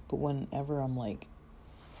 But whenever I'm, like,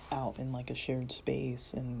 out in, like, a shared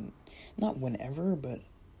space, and not whenever, but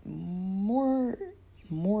more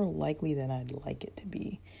likely than I'd like it to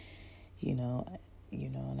be,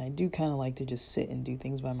 and I do kind of like to just sit and do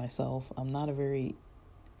things by myself. I'm not a very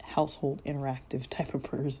household interactive type of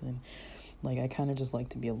person. Like, I kind of just like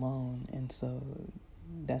to be alone, and so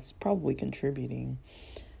that's probably contributing.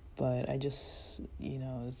 But I just,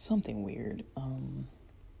 it's something weird.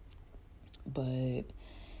 But,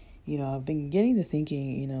 I've been getting to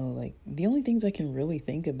thinking, like, the only things I can really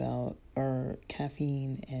think about are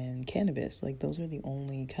caffeine and cannabis. Like, those are the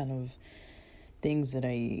only kind of things that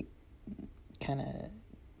I kind of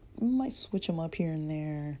might switch them up here and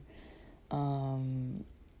there.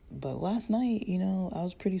 But last night, I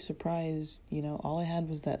was pretty surprised. All I had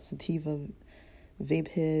was that sativa vape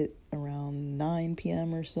hit around 9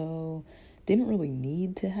 p.m. or so. Didn't really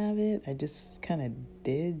need to have it. I just kind of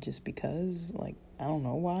did, just because. Like, I don't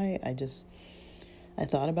know why. I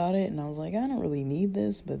thought about it, and I was like, I don't really need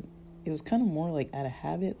this. But it was kind of more like out of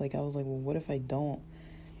habit. Like, I was like, well, what if I don't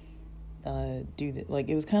do that? Like,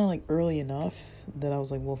 it was kind of like early enough that I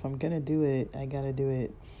was like, well, if I'm going to do it, I got to do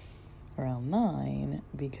it around 9,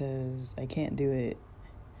 because I can't do it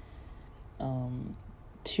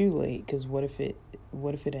too late, because what if it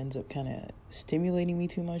ends up kind of stimulating me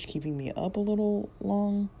too much, keeping me up a little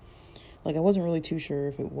long? Like, I wasn't really too sure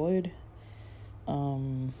if it would,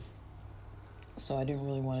 So I didn't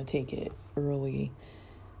really want to take it early.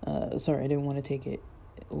 I didn't want to take it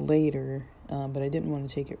later, but I didn't want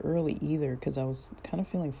to take it early either because I was kind of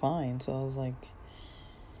feeling fine. So I was like,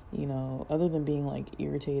 other than being like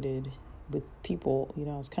irritated with people,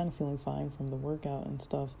 I was kind of feeling fine from the workout and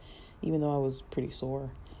stuff, even though I was pretty sore.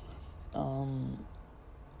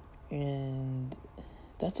 And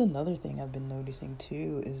that's another thing I've been noticing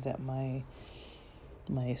too, is that my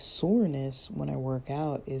soreness when I work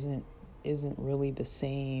out isn't really the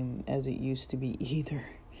same as it used to be either.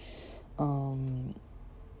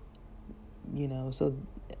 So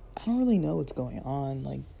I don't really know what's going on.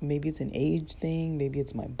 Like, maybe it's an age thing, maybe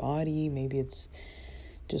it's my body, maybe it's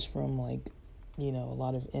just from like, a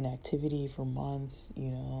lot of inactivity for months,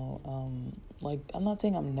 like, I'm not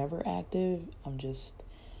saying I'm never active, I'm just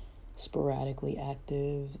sporadically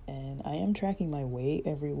active, and I am tracking my weight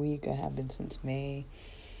every week. I have been since May,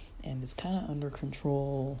 and it's kind of under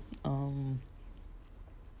control,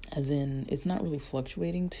 as in it's not really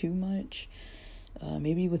fluctuating too much,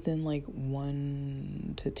 maybe within like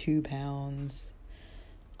 1 to 2 pounds,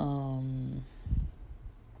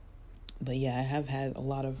 but yeah, I have had a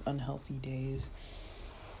lot of unhealthy days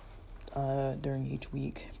during each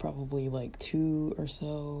week, probably like 2 or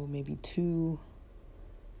so, maybe 2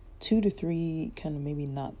 to 3 kind of maybe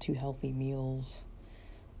not too healthy meals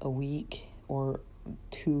a week, or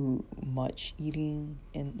too much eating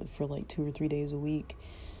for like 2 or 3 days a week.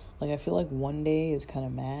 Like, I feel like 1 day is kind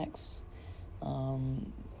of max.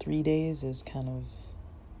 3 days is kind of,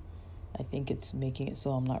 I think it's making it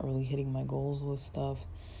so I'm not really hitting my goals with stuff.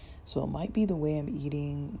 So it might be the way I'm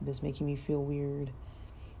eating that's making me feel weird.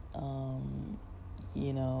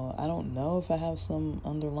 I don't know if I have some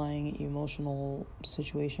underlying emotional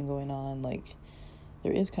situation going on. Like,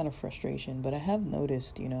 there is kind of frustration, but I have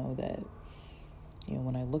noticed, that,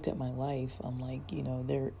 when I look at my life, I'm like,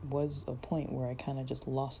 there was a point where I kind of just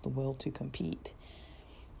lost the will to compete.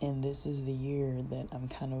 And this is the year that I'm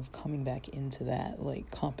kind of coming back into that,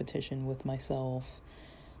 like, competition with myself.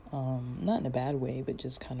 Not in a bad way, but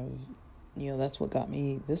just kind of, that's what got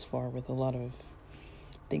me this far with a lot of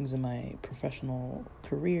things in my professional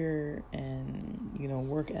career and,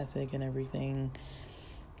 work ethic and everything,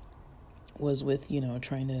 was with,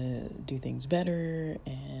 trying to do things better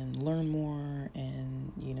and learn more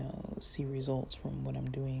and, see results from what I'm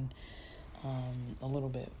doing a little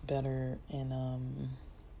bit better. And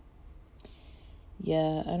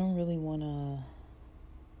yeah, I don't really want to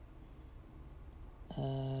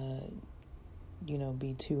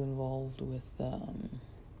be too involved with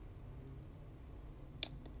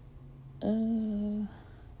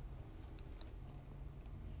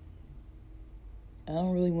I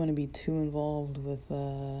don't really want to be too involved with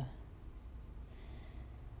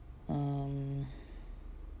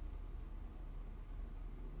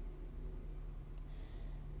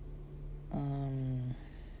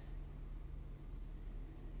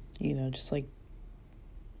just like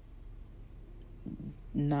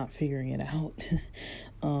not figuring it out.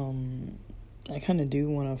 I kind of do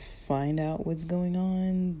want to find out what's going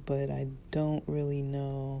on, but I don't really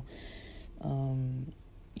know.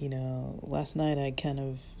 Last night I kind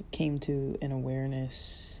of came to an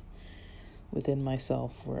awareness within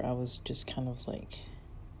myself where I was just kind of like,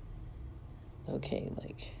 okay,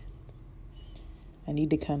 like, I need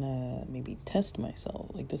to kind of maybe test myself.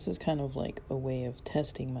 Like, this is kind of like a way of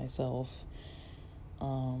testing myself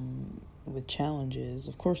with challenges.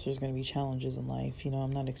 Of course, there's going to be challenges in life.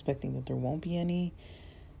 I'm not expecting that there won't be any,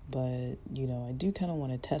 but, I do kind of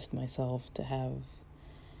want to test myself to have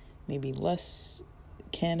maybe less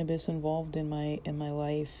cannabis involved in my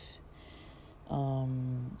life.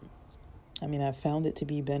 I've found it to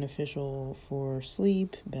be beneficial for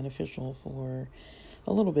sleep, beneficial for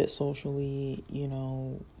a little bit socially,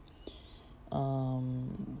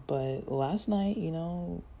 but last night,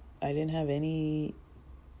 I didn't have any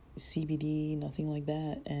CBD, nothing like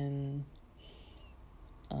that, and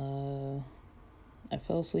I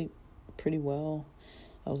fell asleep pretty well.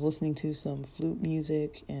 I was listening to some flute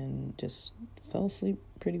music and just fell asleep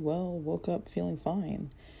pretty well, woke up feeling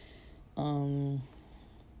fine. And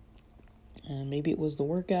maybe it was the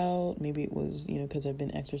workout, maybe it was, because I've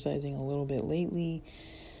been exercising a little bit lately.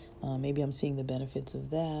 Maybe I'm seeing the benefits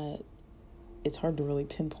of that. It's hard to really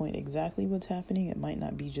pinpoint exactly what's happening. It might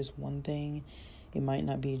not be just one thing. It might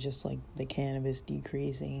not be just like the cannabis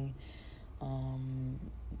decreasing.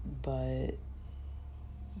 But,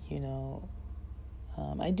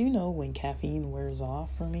 I do know when caffeine wears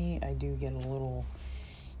off for me, I do get a little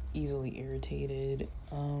easily irritated.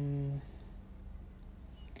 And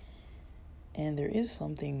there is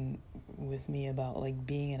something with me about like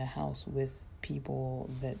being in a house with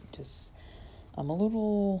people that just I'm a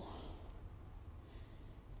little,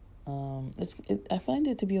 I find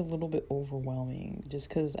it to be a little bit overwhelming just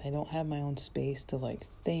because I don't have my own space to like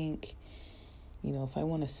think. You know, if I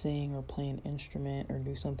want to sing or play an instrument or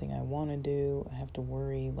do something I want to do, I have to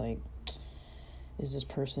worry, like, is this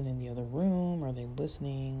person in the other room? Are they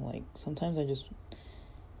listening? Like, sometimes I just,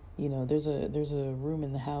 you know, there's a room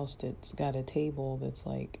in the house that's got a table that's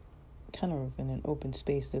like kind of in an open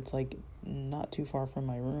space that's like not too far from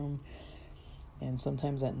my room. And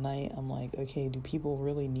sometimes at night I'm like, okay, do people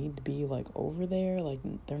really need to be like over there? Like,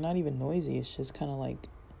 they're not even noisy. It's just kind of like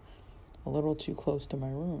a little too close to my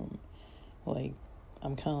room. Like,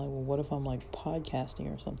 I'm kind of like, well, what if I'm like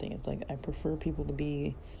podcasting or something? It's like I prefer people to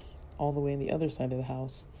be all the way on the other side of the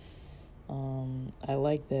house. I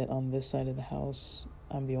like that on this side of the house,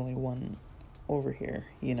 I'm the only one over here,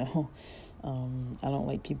 you know. I don't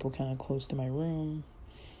like people kind of close to my room.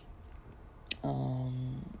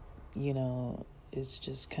 You know, it's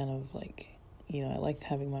just kind of like, you know, I like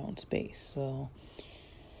having my own space. So,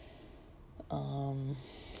 all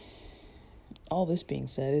this being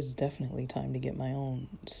said, it's definitely time to get my own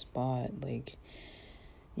spot. Like,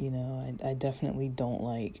 you know, I definitely don't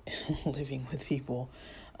like living with people.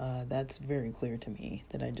 That's very clear to me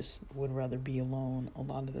that I just would rather be alone a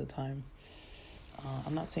lot of the time.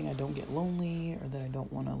 I'm not saying I don't get lonely or that I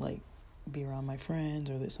don't want to like be around my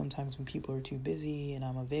friends, or that sometimes when people are too busy and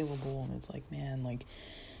I'm available and it's like, man, like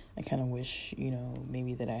I kind of wish, you know,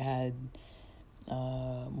 maybe that I had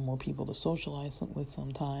more people to socialize with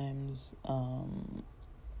sometimes.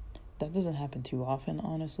 That doesn't happen too often,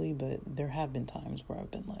 honestly, but there have been times where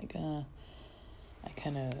I've been like, I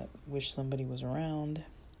kind of wish somebody was around.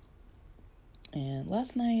 And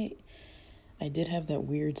last night, I did have that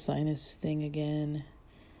weird sinus thing again.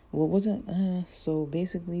 Well, it wasn't, so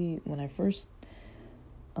basically, when I first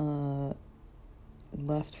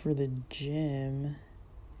left for the gym,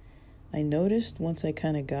 I noticed once I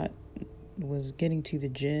kind of was getting to the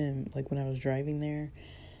gym, like when I was driving there,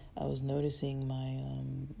 I was noticing my,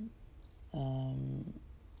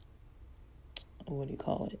 what do you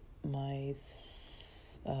call it? My,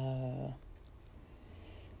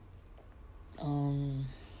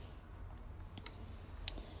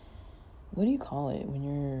 what do you call it when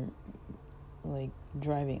you're like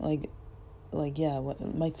driving? Like yeah,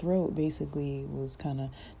 what my throat basically was kind of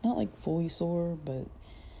not like fully sore, but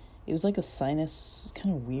it was like a sinus,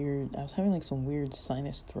 kind of weird. I was having like some weird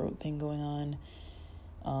sinus throat thing going on.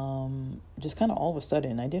 Just kind of all of a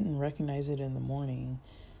sudden. I didn't recognize it in the morning,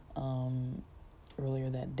 earlier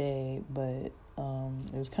that day, but it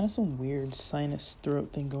was kind of some weird sinus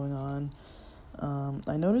throat thing going on.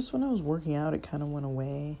 I noticed when I was working out, it kind of went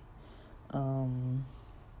away.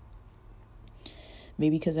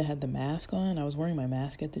 Maybe because I had the mask on. I was wearing my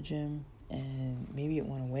mask at the gym, and maybe it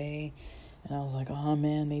went away. And I was like, oh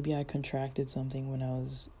man, maybe I contracted something when I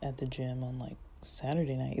was at the gym on like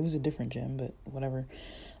Saturday night. It was a different gym, but whatever.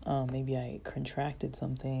 Maybe I contracted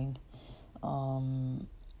something.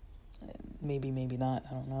 Maybe not.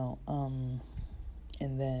 I don't know.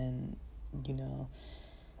 And then, you know,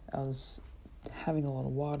 I was having a lot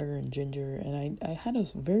of water and ginger, and I had a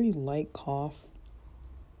very light cough.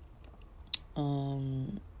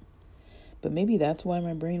 But maybe that's why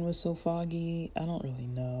my brain was so foggy. I don't really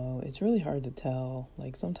know. It's really hard to tell.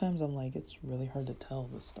 Like, sometimes I'm like, it's really hard to tell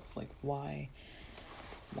this stuff. Like, why,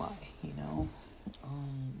 you know?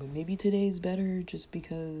 But maybe today's better just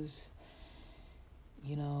because,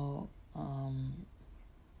 you know,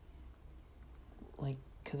 like,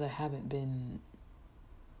 because I haven't been,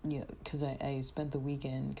 you know, because I spent the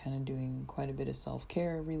weekend kind of doing quite a bit of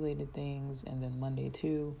self-care related things, and then Monday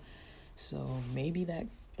too. So maybe that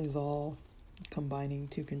is all combining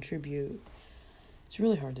to contribute. It's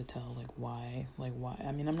really hard to tell, like, why.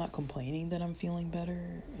 I mean, I'm not complaining that I'm feeling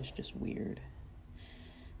better. It's just weird.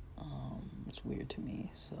 It's weird to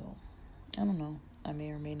me. So, I don't know. I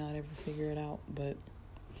may or may not ever figure it out, but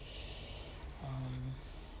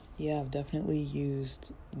yeah, I've definitely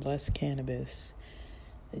used less cannabis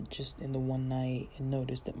just in the one night and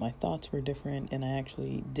noticed that my thoughts were different, and I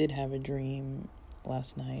actually did have a dream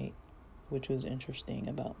last night, which was interesting,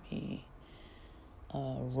 about me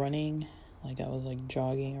running. Like, I was like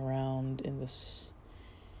jogging around in this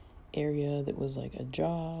area that was like a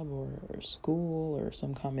job or school or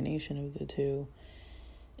some combination of the two,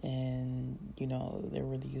 and you know, there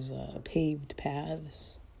were these paved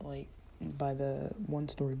paths like by the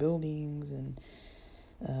one-story buildings, and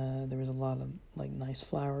there was a lot of like nice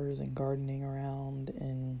flowers and gardening around,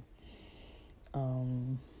 and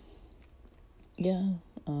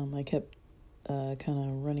I kept kind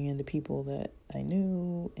of running into people that I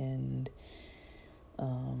knew, and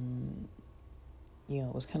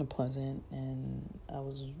it was kind of pleasant, and I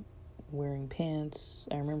was wearing pants.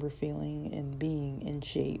 I remember feeling and being in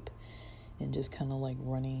shape and just kind of like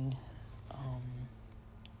running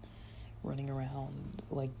around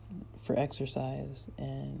like for exercise.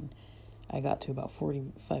 And I got to about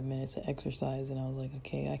 45 minutes of exercise, and I was like,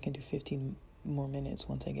 okay, I can do 15 more minutes.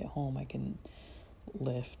 Once I get home, I can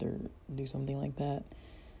lift or do something like that.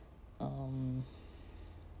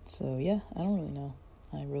 So yeah, I don't really know.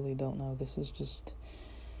 I really don't know.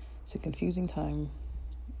 It's a confusing time.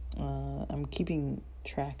 I'm keeping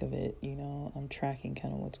track of it, I'm tracking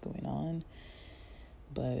kind of what's going on,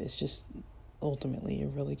 but it's just ultimately a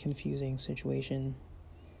really confusing situation.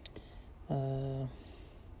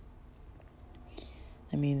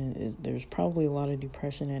 There's probably a lot of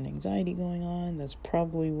depression and anxiety going on. That's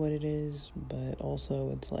probably what it is, but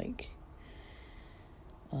also it's like,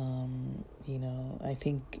 I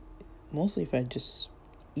think mostly if I just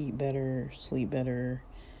eat better, sleep better,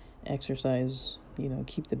 exercise,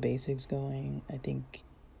 keep the basics going, I think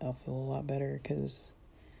I'll feel a lot better, because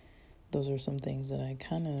those are some things that I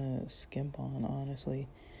kind of skimp on, honestly.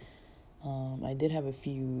 I did have a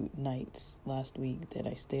few nights last week that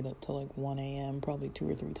I stayed up till like 1 a.m., probably 2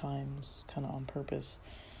 or 3 times, kind of on purpose,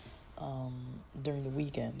 during the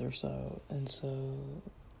weekend or so. And so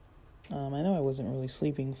I know I wasn't really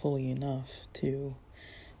sleeping fully enough too,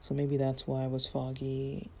 so maybe that's why I was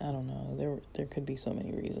foggy. I don't know. There could be so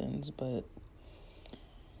many reasons, but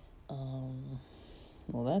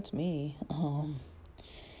well, that's me. I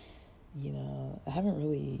haven't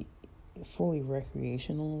really fully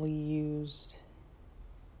recreationally used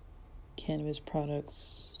cannabis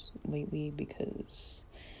products lately, because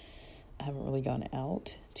I haven't really gone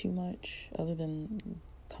out too much, other than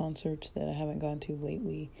concerts that I haven't gone to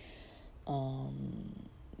lately.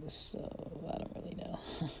 So I don't really know.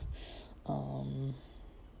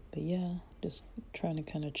 But yeah, just trying to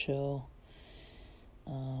kind of chill,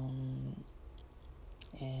 and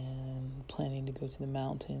planning to go to the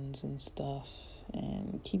mountains and stuff,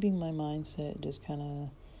 and keeping my mindset just kind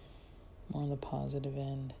of more on the positive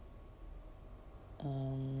end. I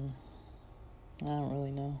don't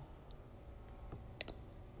really know.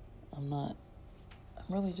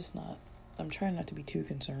 I'm trying not to be too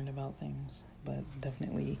concerned about things, but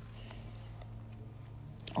definitely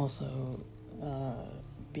also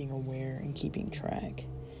being aware and keeping track.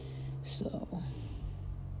 So,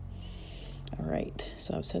 all right.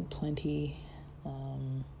 So I've said plenty.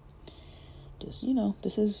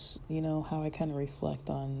 This is, how I kind of reflect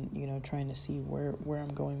on, trying to see where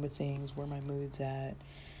I'm going with things, where my mood's at.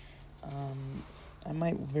 I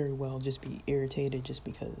might very well just be irritated just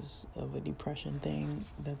because of a depression thing.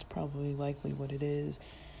 That's probably likely what it is.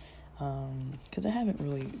 Because I haven't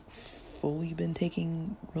really fully been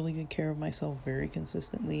taking really good care of myself very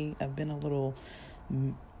consistently. I've been a little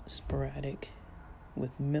sporadic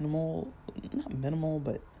with not minimal,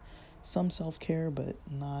 but some self-care, but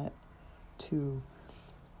not too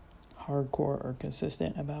hardcore or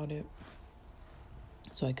consistent about it.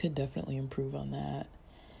 So I could definitely improve on that.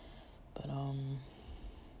 But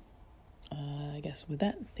I guess with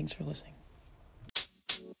that, thanks for listening.